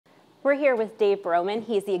We're here with Dave Broman.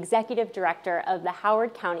 He's the executive director of the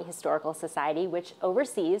Howard County Historical Society, which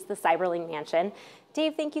oversees the Seiberling Mansion.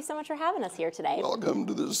 Dave, thank you so much for having us here today. Welcome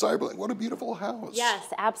to the Seiberling. What a beautiful house. Yes,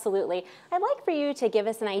 absolutely. I'd like for you to give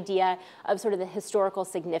us an idea of sort of the historical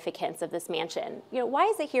significance of this mansion. Why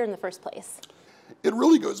is it here in the first place? It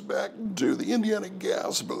really goes back to the Indiana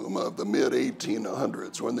gas boom of the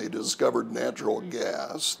mid-1800s when they discovered natural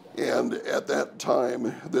gas. And at that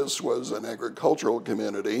time, this was an agricultural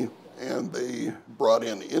community, and they brought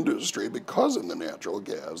in industry because of the natural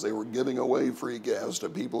gas. They were giving away free gas to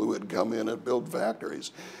people who had come in and built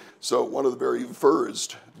factories. So one of the very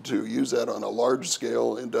first to use that on a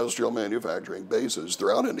large-scale industrial manufacturing basis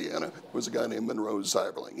throughout Indiana was a guy named Monroe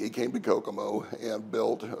Seiberling. He came to Kokomo and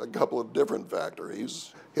built a couple of different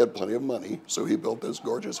factories. He had plenty of money, so he built this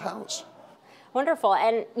gorgeous house. Wonderful.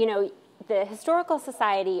 And, the Historical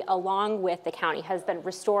Society, along with the county, has been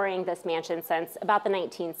restoring this mansion since about the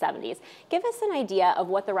 1970s. Give us an idea of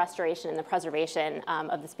what the restoration and the preservation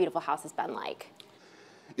of this beautiful house has been like.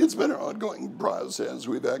 It's been an ongoing process.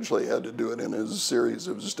 We've actually had to do it in a series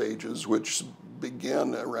of stages, which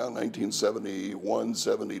began around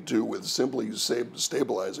 1971-72 with simply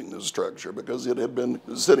stabilizing the structure because it had been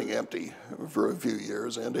sitting empty for a few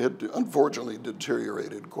years and had unfortunately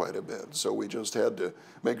deteriorated quite a bit. So we just had to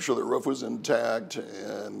make sure the roof was intact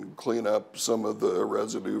and clean up some of the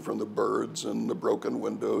residue from the birds and the broken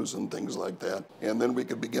windows and things like that. And then we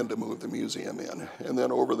could begin to move the museum in. And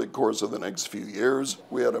then over the course of the next few years,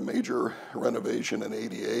 we had a major renovation in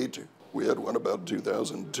 '88. We had one about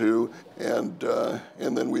 2002, and then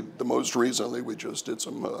the most recently we just did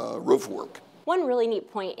some roof work. One really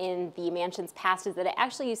neat point in the mansion's past is that it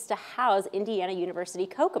actually used to house Indiana University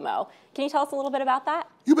Kokomo. Can you tell us a little bit about that?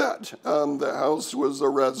 You bet. The house was a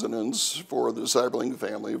residence for the Seiberling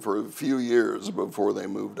family for a few years before they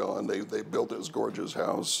moved on. They built this gorgeous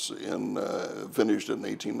house finished in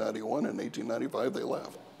 1891. In 1895 they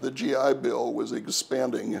left. The GI Bill was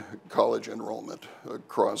expanding college enrollment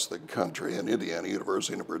across the country, and Indiana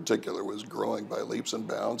University in particular was growing by leaps and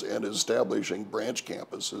bounds and establishing branch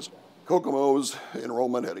campuses. Kokomo's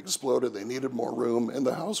enrollment had exploded, they needed more room, and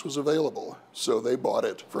the house was available. So they bought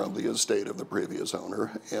it from the estate of the previous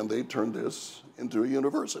owner, and they turned this into a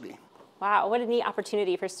university. Wow, what a neat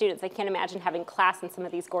opportunity for students. I can't imagine having class in some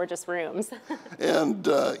of these gorgeous rooms. And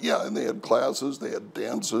and they had classes, they had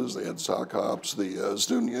dances, they had sock hops. The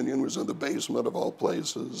student union was in the basement of all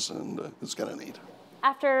places, and it's kind of neat.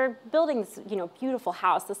 After building this, beautiful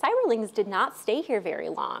house, the Seiberlings did not stay here very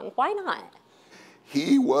long. Why not?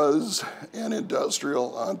 He was an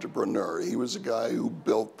industrial entrepreneur. He was a guy who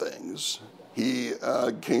built things. He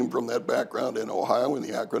came from that background in Ohio, in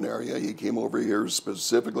the Akron area. He came over here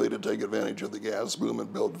specifically to take advantage of the gas boom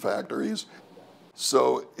and build factories.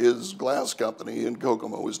 So his glass company in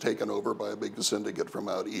Kokomo was taken over by a big syndicate from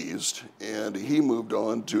out east, and he moved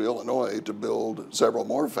on to Illinois to build several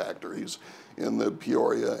more factories in the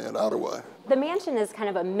Peoria and Ottawa. The mansion is kind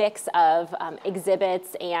of a mix of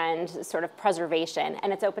exhibits and sort of preservation,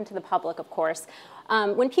 and it's open to the public, of course.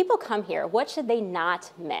 When people come here, what should they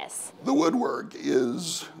not miss? The woodwork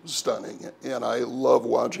is stunning, and I love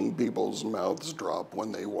watching people's mouths drop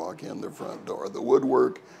when they walk in the front door. The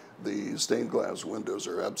woodwork, the stained glass windows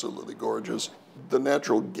are absolutely gorgeous. The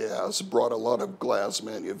natural gas brought a lot of glass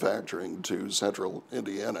manufacturing to central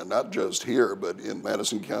Indiana, not just here, but in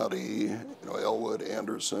Madison County, Elwood,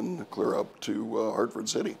 Anderson, clear up to Hartford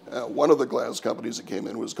City. One of the glass companies that came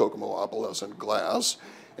in was Kokomo Opalescent Glass,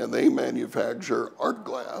 and they manufacture art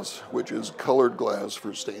glass, which is colored glass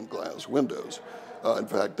for stained glass windows. In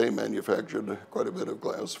fact, they manufactured quite a bit of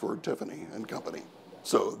glass for Tiffany and Company.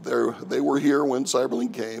 So they were here when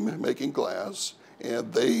Seiberling came, making glass,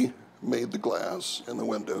 and they made the glass and the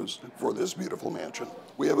windows for this beautiful mansion.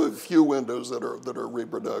 We have a few windows that are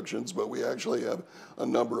reproductions, but we actually have a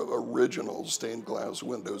number of original stained glass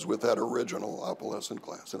windows with that original opalescent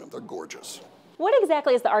glass in them. They're gorgeous. What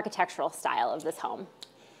exactly is the architectural style of this home?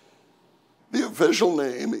 The official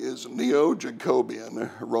name is Neo-Jacobean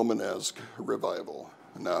Romanesque Revival.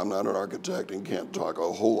 Now, I'm not an architect and can't talk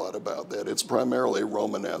a whole lot about that. It's primarily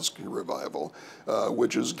Romanesque revival,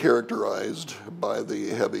 which is characterized by the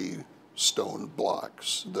heavy stone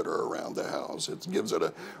blocks that are around the house. It gives it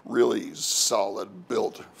a really solid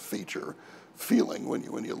built feeling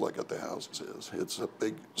when you look at the house. It's a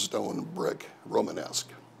big stone brick Romanesque.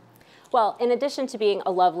 Well, in addition to being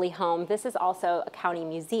a lovely home, this is also a county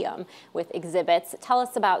museum with exhibits. Tell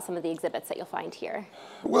us about some of the exhibits that you'll find here.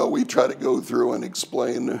 Well, we try to go through and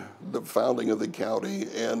explain the founding of the county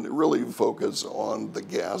and really focus on the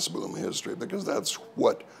gas boom history because that's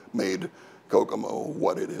what made Kokomo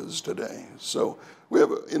what it is today. So we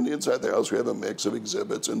have, inside the house, we have a mix of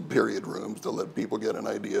exhibits and period rooms to let people get an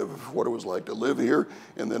idea of what it was like to live here,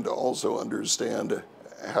 and then to also understand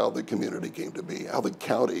how the community came to be, how the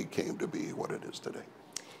county came to be what it is today.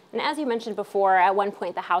 And as you mentioned before, at one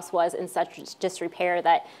point the house was in such disrepair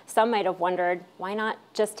that some might have wondered, why not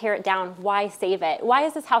just tear it down? Why save it? Why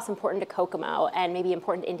is this house important to Kokomo and maybe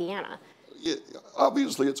important to Indiana?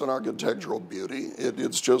 Obviously, it's an architectural beauty.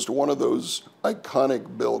 It's just one of those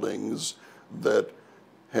iconic buildings that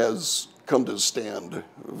has come to stand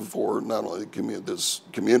for not only this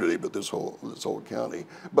community, but this whole county.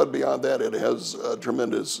 But beyond that, it has a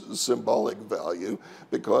tremendous symbolic value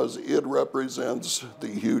because it represents the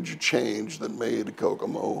huge change that made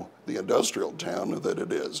Kokomo the industrial town that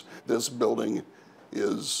it is. This building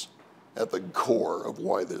is at the core of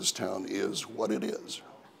why this town is what it is.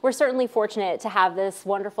 We're certainly fortunate to have this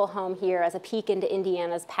wonderful home here as a peek into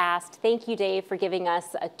Indiana's past. Thank you, Dave, for giving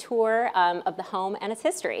us a tour of the home and its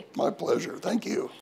history. My pleasure. Thank you.